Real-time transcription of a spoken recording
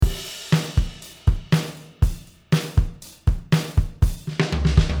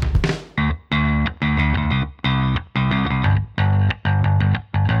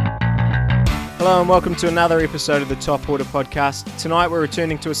Hello and welcome to another episode of the Top Order Podcast. Tonight we're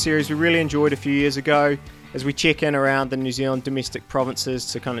returning to a series we really enjoyed a few years ago as we check in around the New Zealand domestic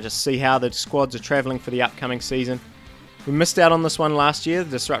provinces to kind of just see how the squads are travelling for the upcoming season. We missed out on this one last year.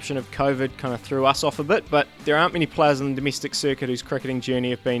 The disruption of COVID kind of threw us off a bit, but there aren't many players on the domestic circuit whose cricketing journey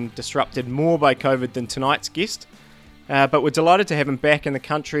have been disrupted more by COVID than tonight's guest. But we're delighted to have him back in the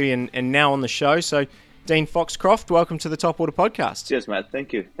country and now on the show. So Dean Foxcroft, welcome to the Top Order Podcast. Cheers, Matt.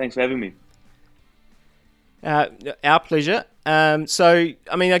 Thank you. Thanks for having me. Our pleasure. I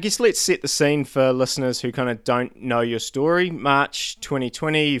guess let's set the scene for listeners who kind of don't know your story. March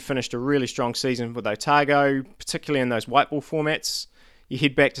 2020, you finished a really strong season with Otago, particularly in those white ball formats. You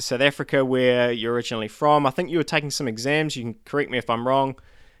head back to South Africa, where you're originally from. I think you were taking some exams. You can correct me if I'm wrong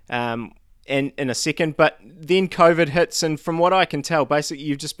in a second. But then COVID hits, and from what I can tell, basically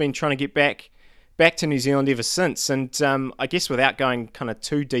you've just been trying to get back to New Zealand ever since. And I guess without going kind of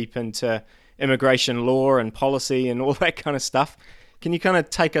too deep into immigration law and policy and all that kind of stuff, can you kind of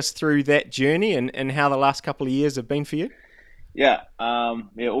take us through that journey and how the last couple of years have been for you? Yeah.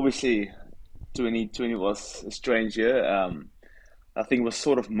 Obviously 2020 was a strange year. I think it was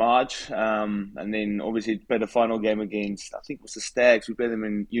sort of March, and then obviously played the final game against, I think it was the Stags. We played them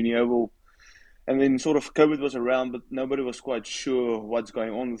in Uni Oval, and then sort of COVID was around, but nobody was quite sure what's going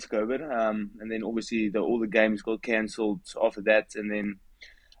on with COVID. And then obviously all the games got cancelled after that, and then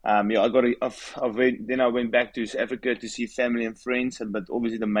I went back to South Africa to see family and friends, but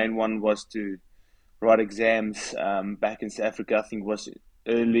obviously the main one was to write exams back in South Africa. I think it was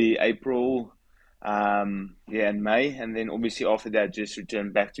early April, and May, and then obviously after that just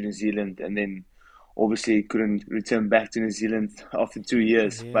returned back to New Zealand, and then obviously couldn't return back to New Zealand after 2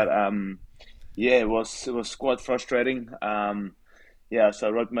 years. Yeah. But it was quite frustrating. So I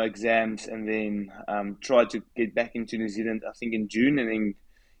wrote my exams and then tried to get back into New Zealand, I think in June, and then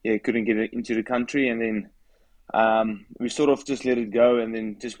couldn't get into the country, and then we sort of just let it go and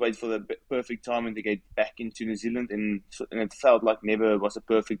then just wait for the perfect timing to get back into New Zealand, and it felt like never was a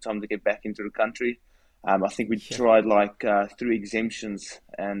perfect time to get back into the country. I think we tried like 3 exemptions,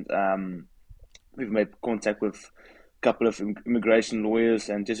 and we've made contact with a couple of immigration lawyers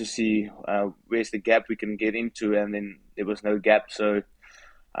and just to see where's the gap we can get into, and then there was no gap. So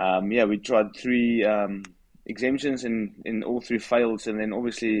we tried 3 exemptions and all 3 failed, and then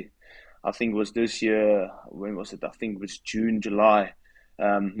obviously I think it was this year, when was it? I think it was June, July.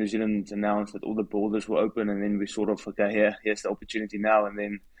 New Zealand announced that all the borders were open, and then we sort of, here's the opportunity now, and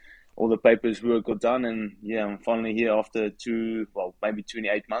then all the papers work got done, and I'm finally here after maybe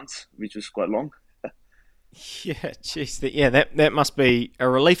 28 months, which was quite long. Yeah, geez, that must be a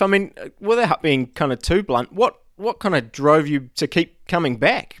relief. I mean, without being kind of too blunt, what kind of drove you to keep coming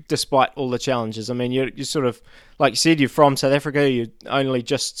back despite all the challenges? I mean, you sort of, like you said, you're from South Africa. You only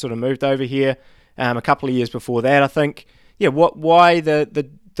just sort of moved over here a couple of years before that, I think. Yeah, why the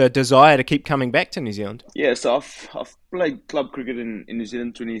desire to keep coming back to New Zealand? Yeah, so I've played club cricket in New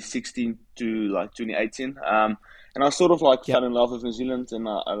Zealand 2016 to like 2018. And I sort of fell in love with New Zealand, and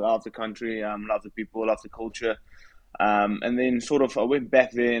I love the country, love the people, love the culture. And then sort of I went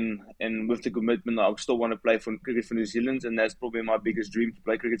back then, and with the commitment, I still want to play for cricket for New Zealand, and that's probably my biggest dream, to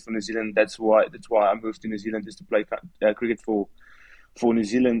play cricket for New Zealand. That's why I moved to New Zealand, is to play cricket for New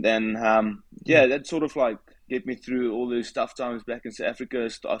Zealand. And that sort of get me through all those tough times back in South Africa.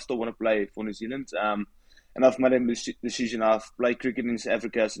 I still want to play for New Zealand, and I've made a decision. I've played cricket in South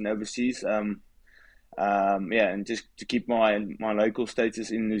Africa and overseas. And just to keep my local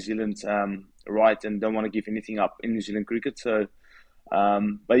status in New Zealand right, and don't want to give anything up in New Zealand cricket. So,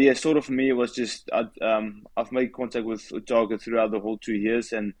 sort of for me, it was just I've made contact with Otago throughout the whole 2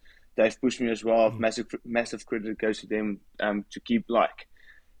 years, and they've pushed me as well. Massive credit goes to them to keep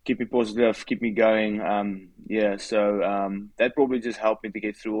me positive, keep me going. That probably just helped me to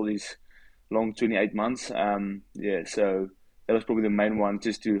get through all these long 28 months. So that was probably the main one,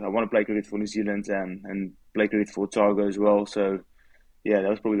 I want to play cricket for New Zealand and play cricket for Otago as well. So, that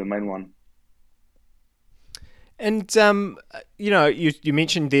was probably the main one. And, you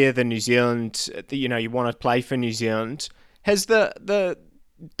mentioned there the New Zealand, you want to play for New Zealand. Has that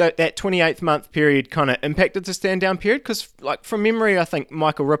 28th month period kind of impacted the stand down period? Because, from memory, I think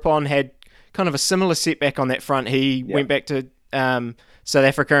Michael Rippon had kind of a similar setback on that front. He went back to South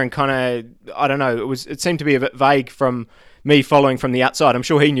Africa and kind of, I don't know, it seemed to be a bit vague from me following from the outside. I'm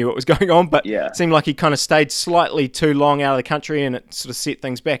sure he knew what was going on, but it seemed like he kind of stayed slightly too long out of the country, and it sort of set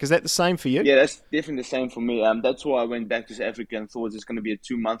things back. Is that the same for you? Yeah, that's definitely the same for me. That's why I went back to South Africa and thought it's going to be a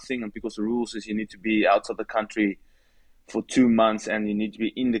 2-month thing, and because the rules is you need to be outside the country for 2 months, and you need to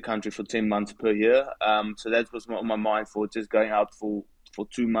be in the country for 10 months per year. So that was on my mind for just going out for for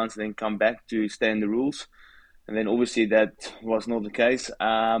 2 months and then come back to stay in the rules. And then obviously that was not the case.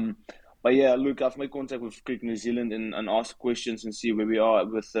 But yeah, look, I've made contact with Cricket New Zealand and asked questions and see where we are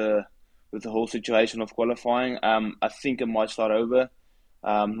with the whole situation of qualifying. I think it might start over.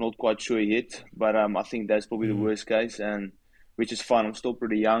 Not quite sure yet, but I think that's probably the worst case, and which is fine. I'm still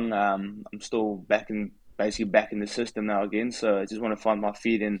pretty young. I'm still basically back in the system now again. So I just want to find my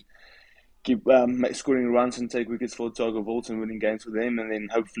feet and keep scoring runs and take wickets for Tiger Volts and winning games for them, and then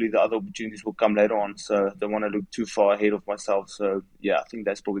hopefully the other opportunities will come later on. So I don't want to look too far ahead of myself. So yeah, I think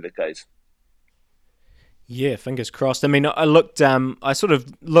that's probably the case. Yeah, fingers crossed. I mean, I looked. I sort of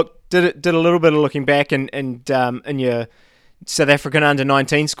looked. Did a little bit of looking back and in your South African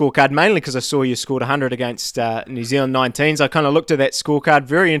under-19 scorecard, mainly because I saw you scored 100 against New Zealand 19s. I kind of looked at that scorecard.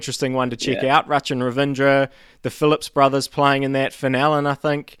 Very interesting one to check out. Rachin Ravindra, the Phillips brothers playing in that. Finn Allen, I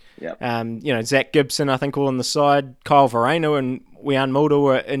think. Yeah. Zach Gibson, I think, all on the side. Kyle Verreynne and Wiaan Mulder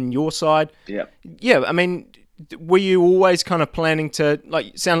were in your side. Yeah. Yeah, I mean, were you always kind of planning to,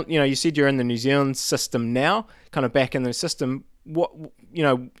 you said you're in the New Zealand system now, kind of back in the system.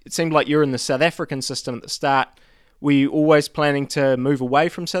 It seemed like you're in the South African system at the start. Were you always planning to move away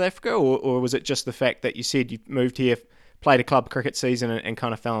from South Africa, or was it just the fact that you said you moved here, played a club cricket season, and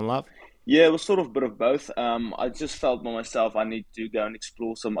kind of fell in love? Yeah, it was sort of a bit of both. I just felt by myself I need to go and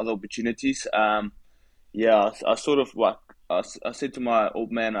explore some other opportunities. I sort of I said to my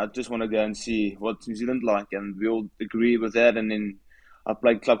old man, I just want to go and see what's New Zealand like, and we all agree with that. And then I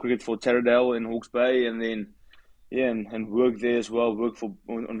played club cricket for Taradale in Hawke's Bay, and then and work there as well. Work for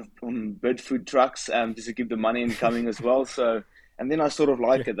on bird food trucks, just to keep the money incoming as well. So, and then I sort of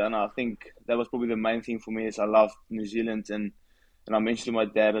like it, and I think that was probably the main thing for me is I love New Zealand, and I mentioned to my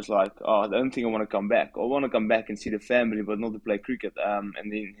dad, I was like, I don't think I want to come back. I want to come back and see the family, but not to play cricket.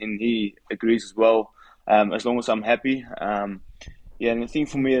 And he agrees as well. As long as I'm happy. And the thing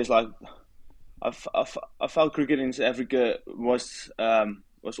for me is like, I felt cricket in South Africa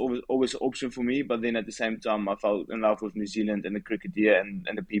was always an option for me, but then at the same time I fell in love with New Zealand and the cricket here and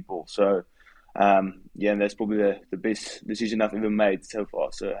the people. So and that's probably the best decision I've ever made so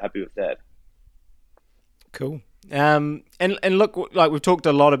far. So happy with that. Cool. And look, like we've talked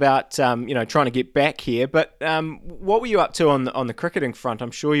a lot about trying to get back here, but what were you up to on the cricketing front?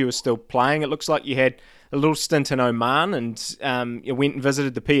 I'm sure you were still playing. It looks like you had a little stint in Oman and you went and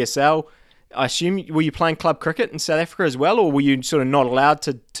visited the PSL. I assume, were you playing club cricket in South Africa as well, or were you sort of not allowed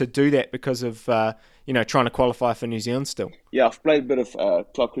to do that because of trying to qualify for New Zealand still? Yeah, I've played a bit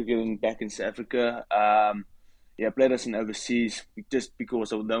of club cricket back in South Africa. I played us in overseas just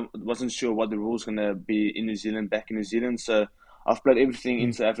because I wasn't sure what the rules going to be in New Zealand, back in New Zealand. So I've played everything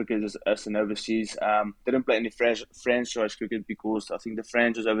in South Africa as an overseas. Didn't play any franchise cricket because I think the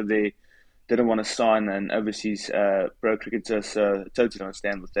franchise over there didn't want to sign an overseas pro cricketer. So totally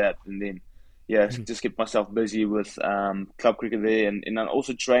understand with that. And then, just kept myself busy with club cricket there. And I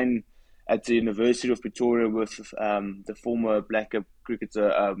also trained at the University of Pretoria with the former Black Cap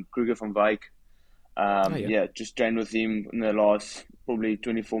cricketer, Kruger van Wyk. Just trained with him in the last probably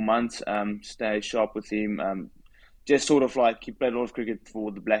 24 months. Stay sharp with him. Just sort of like he played a lot of cricket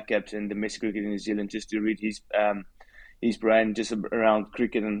for the Black Caps and domestic cricket in New Zealand, just to read his brain just around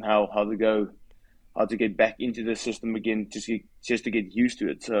cricket and how to get back into the system again, just to get used to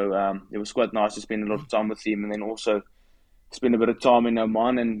it. So it was quite nice to spend a lot of time with him, and then also spend a bit of time in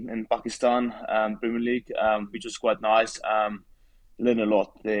Oman and Pakistan Premier League, which was quite nice. Learn a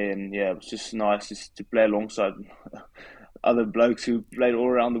lot there, and it was just nice just to play alongside other blokes who played all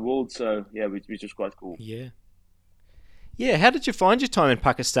around the world. So which was quite cool. Yeah. How did you find your time in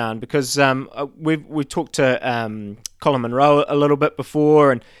Pakistan? Because we've talked to Colin Munro a little bit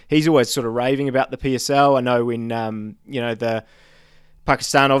before, and he's always sort of raving about the PSL. I know when the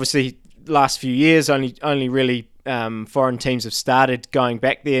Pakistan, obviously last few years only really foreign teams have started going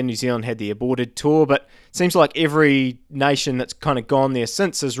back there. New Zealand had the aborted tour, but it seems like every nation that's kind of gone there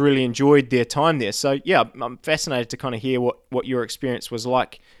since has really enjoyed their time there. So I'm fascinated to kind of hear what your experience was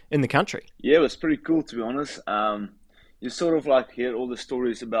like in the country. Yeah, it was pretty cool, to be honest. You sort of like hear all the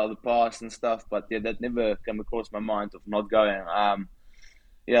stories about the past and stuff, but that never came across my mind of not going. I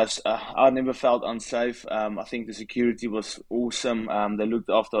never felt unsafe. I think the security was awesome. They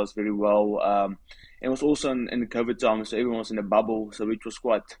looked after us very well. It was also in the COVID time, so everyone was in a bubble, so which was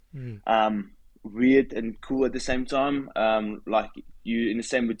quite weird and cool at the same time. Like you in the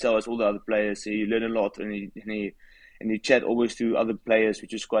same hotel as all the other players, so you learn a lot, and you chat always to other players,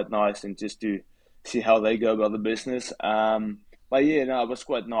 which is quite nice, and just to see how they go about the business. It was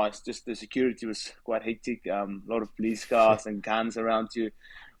quite nice. Just the security was quite hectic. A lot of police cars and guns around you,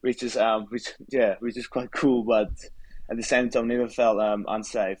 which is quite cool. But at the same time never felt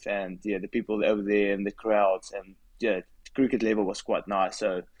unsafe. And yeah, the people over there and the crowds and yeah, cricket level was quite nice.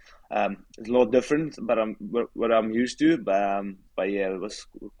 So it's a lot different, but what I'm used to. But yeah, it was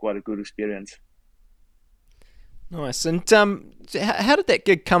quite a good experience. Nice. And how did that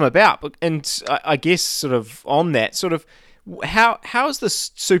gig come about? And I guess sort of on that, sort of how is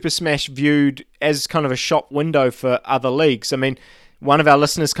this Super Smash viewed as kind of a shop window for other leagues? I mean, one of our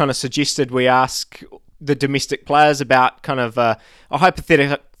listeners kind of suggested we ask the domestic players about kind of a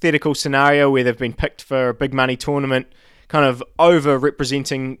hypothetical scenario where they've been picked for a big money tournament, kind of over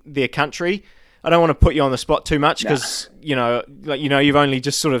representing their country. I don't want to put you on the spot too much because you've only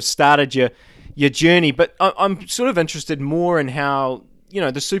just sort of started your journey, but I'm sort of interested more in how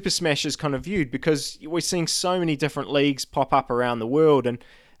the Super Smash is kind of viewed, because we're seeing so many different leagues pop up around the world, and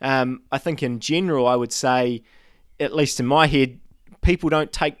I think in general I would say, at least in my head, people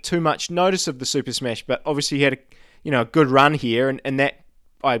don't take too much notice of the Super Smash, but obviously you had a good run here, and that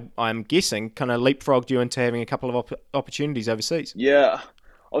I'm guessing kind of leapfrogged you into having a couple of opportunities overseas. Yeah,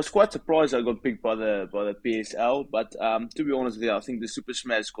 I was quite surprised I got picked by the PSL, but to be honest with you, I think the Super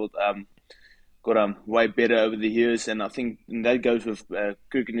Smash got way better over the years, and I think that goes with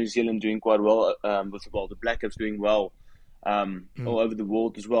Cricket New Zealand doing quite well, with the Black Caps doing well all over the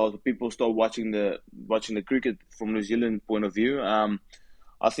world as well. So people start watching the cricket from New Zealand point of view.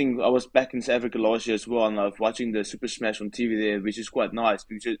 I think I was back in South Africa last year as well, and I was watching the Super Smash on TV there, which is quite nice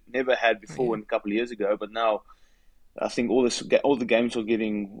because I never had before a couple of years ago, but now I think all the games are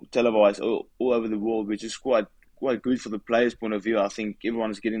getting televised all over the world, which is quite good for the players' point of view. I think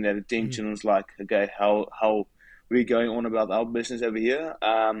everyone's getting that attention. It's like, okay, how we're going on about our business over here.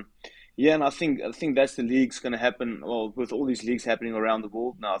 Yeah, and I think that's the league's going to happen. Well, with all these leagues happening around the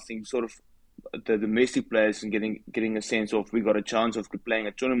world now, I think sort of the domestic players and getting a sense of we got a chance of playing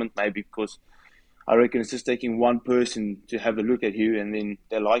a tournament maybe, because I reckon it's just taking one person to have a look at you, and then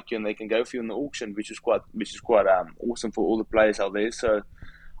they like you and they can go for you in the auction, which is quite awesome for all the players out there. So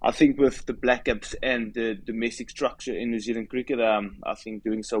I think with the Black Caps and the domestic structure in New Zealand cricket, I think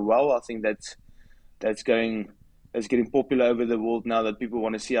doing so well, I think that's getting popular over the world now, that people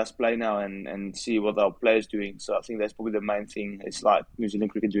want to see us play now and see what our players doing. So I think that's probably the main thing. It's like New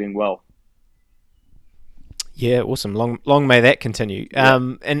Zealand cricket doing well. Yeah, awesome. Long may that continue. Yeah.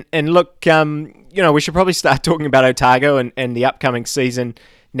 And look, we should probably start talking about Otago and the upcoming season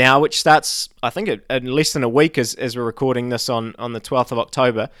now, which starts, I think, in less than a week as we're recording this on the 12th of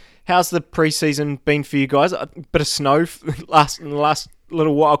October. How's the pre-season been for you guys? A bit of snow in the last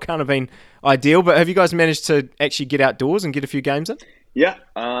little while can't have been ideal, but have you guys managed to actually get outdoors and get a few games in? Yeah,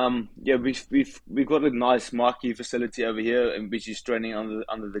 we've got a nice marquee facility over here, which is training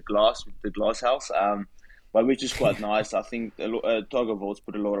under the glass house. But which is quite nice. I think Tiger Volts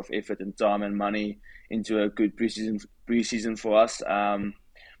put a lot of effort and time and money into a good preseason for us.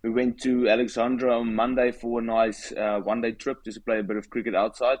 We went to Alexandra on Monday for a nice one-day trip just to play a bit of cricket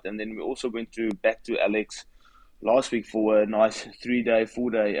outside, and then we also went back to Alex last week for a nice 3-day,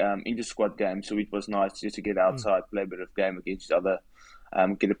 4-day inter-squad game. So it was nice just to get outside, play a bit of game against each other,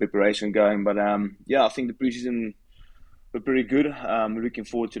 get a preparation going. But yeah, I think the preseason we're pretty good. We're looking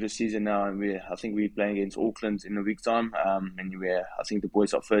forward to the season now, and I think we're playing against Auckland in a week's time. I think the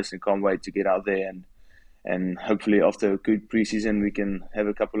boys are first and can't wait to get out there and hopefully after a good preseason we can have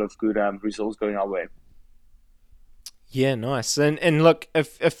a couple of good results going our way. Yeah, nice. And look, a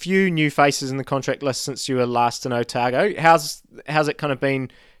few new faces in the contract list since you were last in Otago. How's it kind of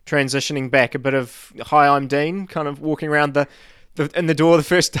been transitioning back? A bit of hi, I'm Dean, kind of walking around in the door the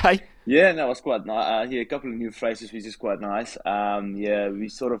first day. Yeah, no, it was quite nice. Yeah, a couple of new faces, which is quite nice. Yeah, we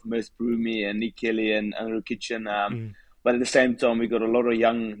sort of missed Broomy and Nick Kelly and Andrew Kitchen. But at the same time, we got a lot of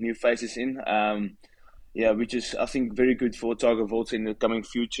young new faces in. Yeah, which is, I think, very good for Tiger Volts in the coming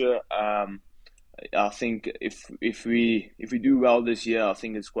future. I think if we do well this year, I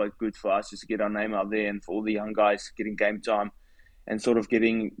think it's quite good for us just to get our name out there, and for all the young guys getting game time and sort of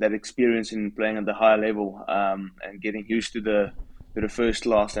getting that experience in playing at the higher level, and getting used to the first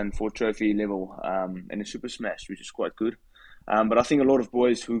class and for trophy level in the Super Smash, which is quite good. But I think a lot of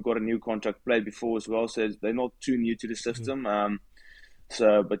boys who got a new contract played before as well, so they're not too new to the system.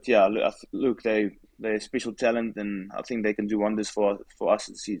 But yeah, look, they're special talent, and I think they can do wonders for us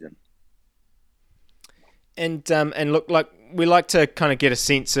this season. And look, like we like to kind of get a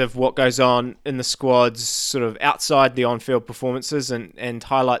sense of what goes on in the squads, sort of outside the on-field performances and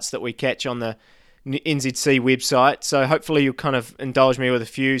highlights that we catch on the NZC website. So hopefully you'll kind of indulge me with a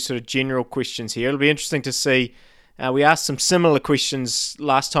few sort of general questions here. It'll be interesting to see. We asked some similar questions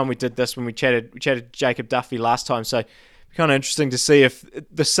last time we did this when we chatted Jacob Duffy last time. So kind of interesting to see if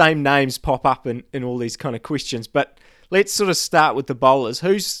the same names pop up in all these kind of questions. But let's sort of start with the bowlers.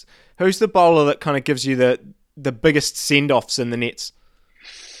 Who's the bowler that kind of gives you the biggest send-offs in the nets?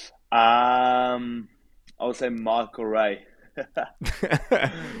 I would say Michael Ray.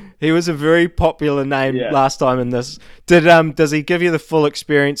 He was a very popular name Yeah. last time in this. Does he give you the full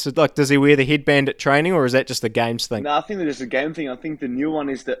experience? Like, does he wear the headband at training, or is that just a games thing? No, I think that it's a game thing. I think the new one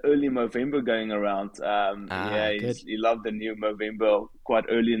is the early Movember going around. Ah, Yeah, good. he loved the new Movember quite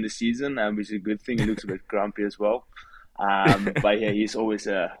early in the season, which is a good thing. He looks a bit grumpy as well. But yeah, he's always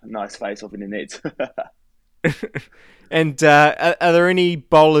a nice face off in the net. And are there any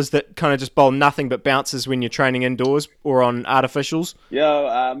bowlers that kind of just bowl nothing but bounces when you're training indoors or on artificials?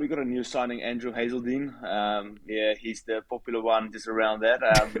 Yeah, we got a new signing, Andrew Hazeldine. Yeah, he's the popular one just around that.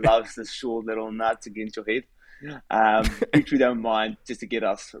 Loves the short little nuts against your head. Which we don't mind just to get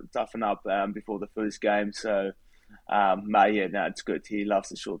us toughen up before the first game. So, but yeah, no, it's good. He loves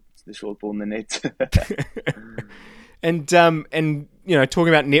the short ball in the net. And talking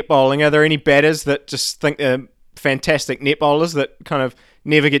about net bowling, are there any batters that just think they're fantastic net bowlers that kind of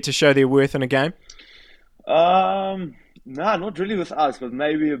never get to show their worth in a game? No, not really with us, but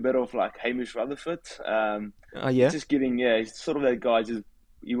maybe a bit of like Hamish Rutherford. Oh He's yeah. just getting, yeah, he's sort of that guy. Just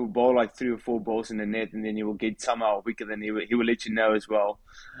he will bowl like three or four balls in the net, and then he will get somehow a wicket, and he will let you know as well.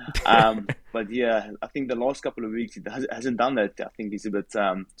 But yeah, I think the last couple of weeks hasn't done that. I think he's a bit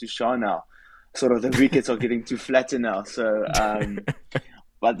too shy now. Sort of the wickets are getting too flatter now. So,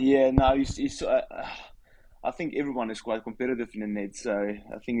 but yeah, no, he's I think everyone is quite competitive in the net. So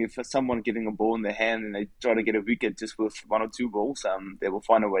I think if someone getting a ball in their hand and they try to get a wicket just with one or two balls, they will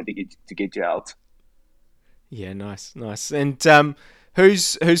find a way to get you out. Yeah, nice, nice. And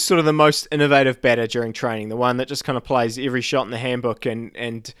who's sort of the most innovative batter during training? The one that just kind of plays every shot in the handbook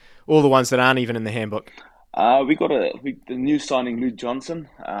and all the ones that aren't even in the handbook. We got the new signing, Luke Johnson.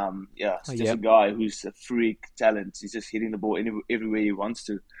 Yeah, Oh it's just yeah. a guy who's a freak talent. He's just hitting the ball everywhere he wants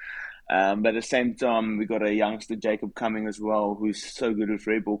to. But at the same time, we got a youngster, Jacob Cumming, as well, who's so good with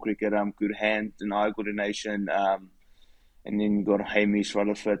red ball cricket, good hand and eye coordination. And then you got Hamish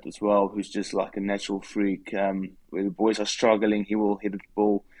Rutherford as well, who's just like a natural freak. Where the boys are struggling, he will hit the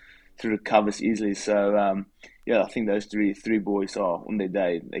ball through the covers easily. So yeah, I think those three boys are on their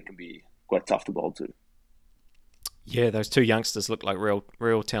day. They can be quite tough to bowl to. Yeah, those two youngsters look like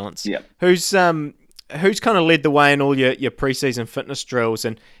real talents. Yeah. Who's kind of led the way in all your preseason fitness drills,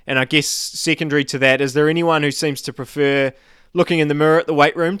 and I guess secondary to that, is there anyone who seems to prefer looking in the mirror at the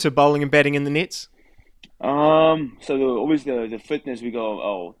weight room to bowling and batting in the nets? So always the fitness we go.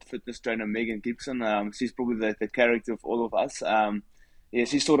 Oh, fitness trainer Megan Gibson. She's probably the character of all of us. Yeah,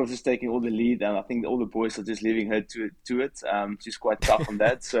 she's sort of just taking all the lead, and I think all the boys are just leaving her to it. She's quite tough on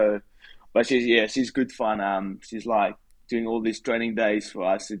that. So, but she's good fun. She's like doing all these training days for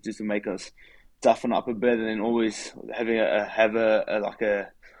us just to make us toughen up a bit, and then always having a like a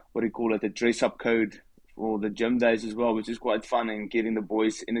what do you call it, a dress up code for the gym days as well, which is quite fun and getting the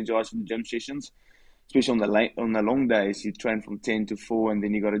boys energized for the gym sessions, especially on the long days. You train from 10 to 4, and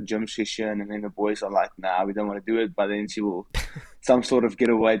then you got a gym session, and then the boys are like, "Nah, we don't want to do it." But then she will some sort of get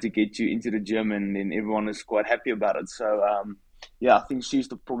a way to get you into the gym, and then everyone is quite happy about it. So yeah, I think she's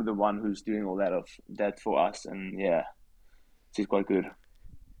probably the one who's doing all that for us, and yeah, she's quite good.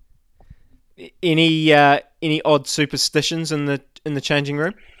 Any odd superstitions in the changing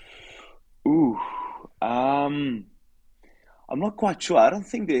room? Ooh, I'm not quite sure. I don't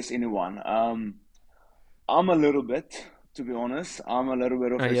think there's anyone. I'm a little bit, to be honest. I'm a little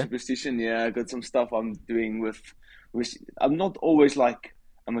bit of Oh a yeah. superstition. Yeah, I got some stuff I'm doing with. I'm not always like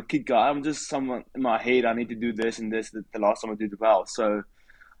I'm a kid guy. I'm just someone in my head. I need to do this and this. The last time I did well. So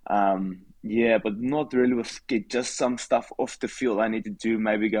yeah, but not really with kid. Just some stuff off the field I need to do.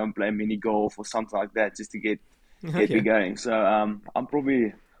 Maybe go and play mini golf or something like that, just to get me Okay. going. So I'm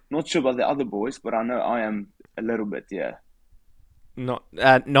probably not sure about the other boys, but I know I am a little bit. Yeah. Not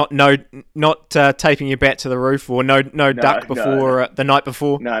not no not taping your bat to the roof, or no No, duck no, no. before the night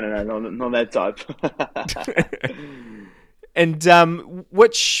before. No, not that type. And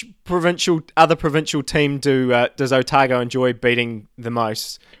which other provincial team does Otago enjoy beating the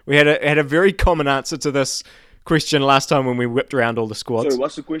most? We had a very common answer to this question last time when we whipped around all the Sorry, squads.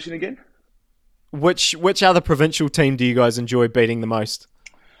 what's the question again? Which other provincial team do you guys enjoy beating the most?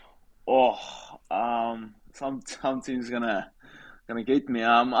 Oh, some team's gonna get me.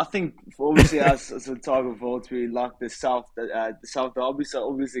 I think for obviously us as a Tiger Vault, we like the South Derby, so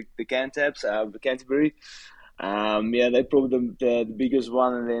obviously the Cantabs, the Canterbury. Yeah, they're probably the biggest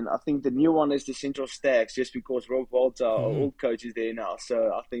one, and then I think the new one is the Central Stags, just because Rob Walter, our Mm, old coach, is there now.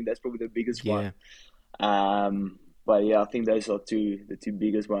 So I think that's probably the biggest one. yeah. But yeah, I think those are the two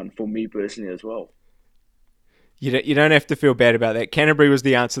biggest one for me personally as well. You don't have to feel bad about that. Canterbury was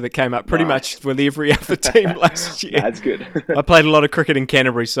the answer that came up pretty much with every other team last year. That's good. I played a lot of cricket in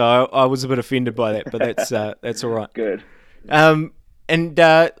Canterbury, so I was a bit offended by that, but that's all right. Good. And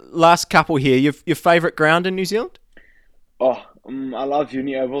last couple here, your favourite ground in New Zealand? Oh, I love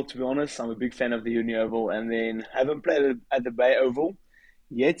Uni Oval, to be honest. I'm a big fan of the Uni Oval, and then haven't played at the Bay Oval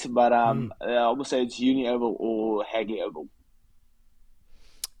yet, but I would say it's Uni Oval or Hagley Oval.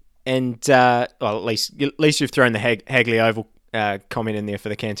 And well, at least you've thrown the Hagley Oval comment in there for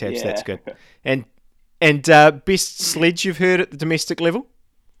the Cantabs. Yeah. That's good. And best sledge you've heard at the domestic level?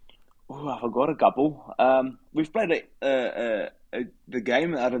 Oh, I forgot a couple. We've played the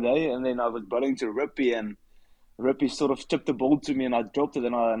game the other day, and then I was bowling to Rippy, and Rippy sort of tipped the ball to me, and I dropped it,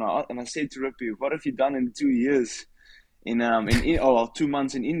 and I said to Rippy, "What have you done in 2 years? In 2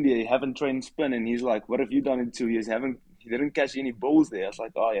 months in India, you haven't trained spin." And he's like, "What have you done in 2 years? You didn't catch any balls there." I was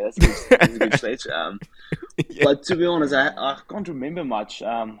like, "Oh yeah, that's a good sledge." Yeah. But to be honest, I can't remember much.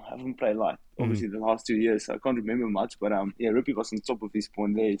 I haven't played obviously the last 2 years, so I can't remember much. But Rippy was on top of his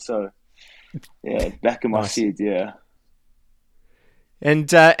point there, so yeah, back in my seat, yeah.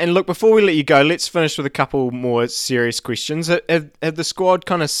 And look, before we let you go, let's finish with a couple more serious questions. Have the squad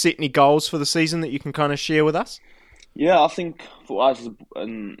kind of set any goals for the season that you can kind of share with us? Yeah, I think for us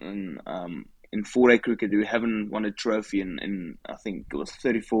in 4A cricket, we haven't won a trophy in I think it was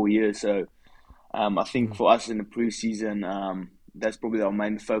 34 years. So I think for us in the pre-season, that's probably our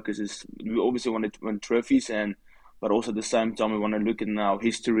main focus. Is we obviously want to win trophies, but also at the same time we want to look at our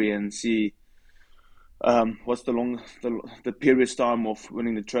history and see what's the period time of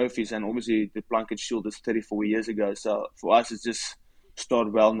winning the trophies. And obviously the Plunket Shield is 34 years ago. So for us, it's just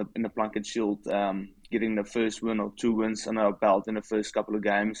start well in the Plunket Shield, getting the first win or 2 wins under our belt in the first couple of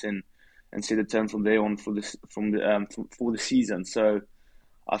games, and set the tone from there on for the season. So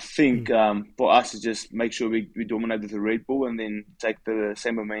I think for us, is just make sure we dominate with the red ball, and then take the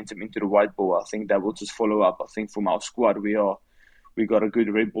same momentum into the white ball. I think that will just follow up. I think from our squad, we got a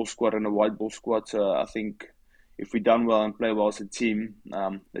good red ball squad and a white ball squad. So I think if we done well and play well as a team,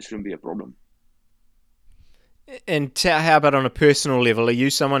 there shouldn't be a problem. And how about on a personal level? Are you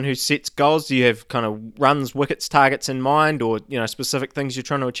someone who sets goals? Do you have kind of runs, wickets, targets in mind, or specific things you're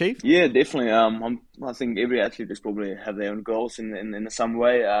trying to achieve? Yeah, definitely. I think every athlete is probably have their own goals in some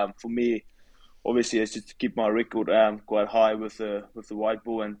way. For me, obviously, it's just to keep my record quite high with the white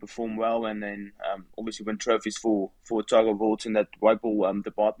ball and perform well, and then obviously win trophies for Tiger Awards in that white ball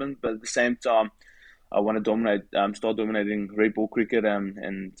department. But at the same time, I want to start dominating red ball cricket,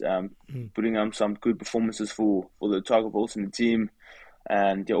 and putting on some good performances for the Tiger Bulls and the team,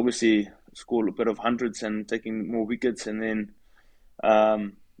 and obviously score a bit of hundreds and taking more wickets, and then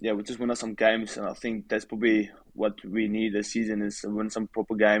we just win some games. And I think that's probably what we need this season, is win some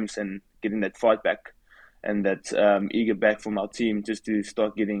proper games and getting that fight back and that eager back from our team, just to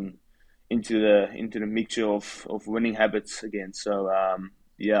start getting into the mixture of winning habits again. So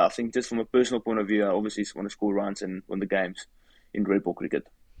I think just from a personal point of view, I obviously want to score runs and win the games in red ball cricket.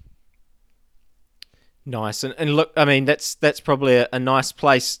 Nice. And look, I mean, that's probably a nice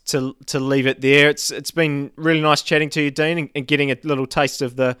place to leave it there. It's been really nice chatting to you, Dean, and getting a little taste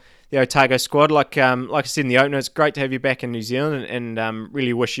of the Otago squad. Like I said in the opener, it's great to have you back in New Zealand, and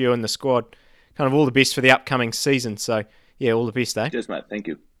really wish you and the squad kind of all the best for the upcoming season. So, yeah, all the best, eh? Cheers, mate. Thank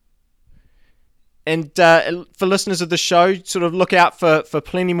you. And for listeners of the show, sort of look out for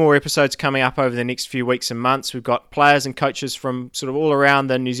plenty more episodes coming up over the next few weeks and months. We've got players and coaches from sort of all around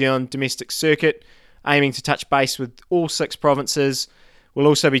the New Zealand domestic circuit, aiming to touch base with all 6 provinces. We'll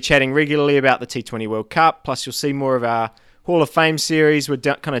also be chatting regularly about the T20 World Cup, plus you'll see more of our Hall of Fame series. We're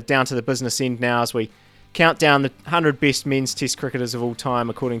kind of down to the business end now as we count down the 100 best men's test cricketers of all time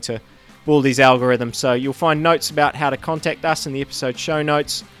according to Baldy's algorithm. So you'll find notes about how to contact us in the episode show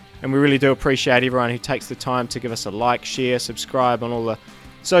notes. And we really do appreciate everyone who takes the time to give us a like, share, subscribe on all the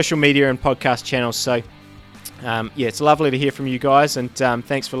social media and podcast channels. So, it's lovely to hear from you guys. And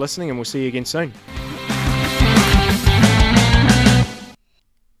thanks for listening, and we'll see you again soon.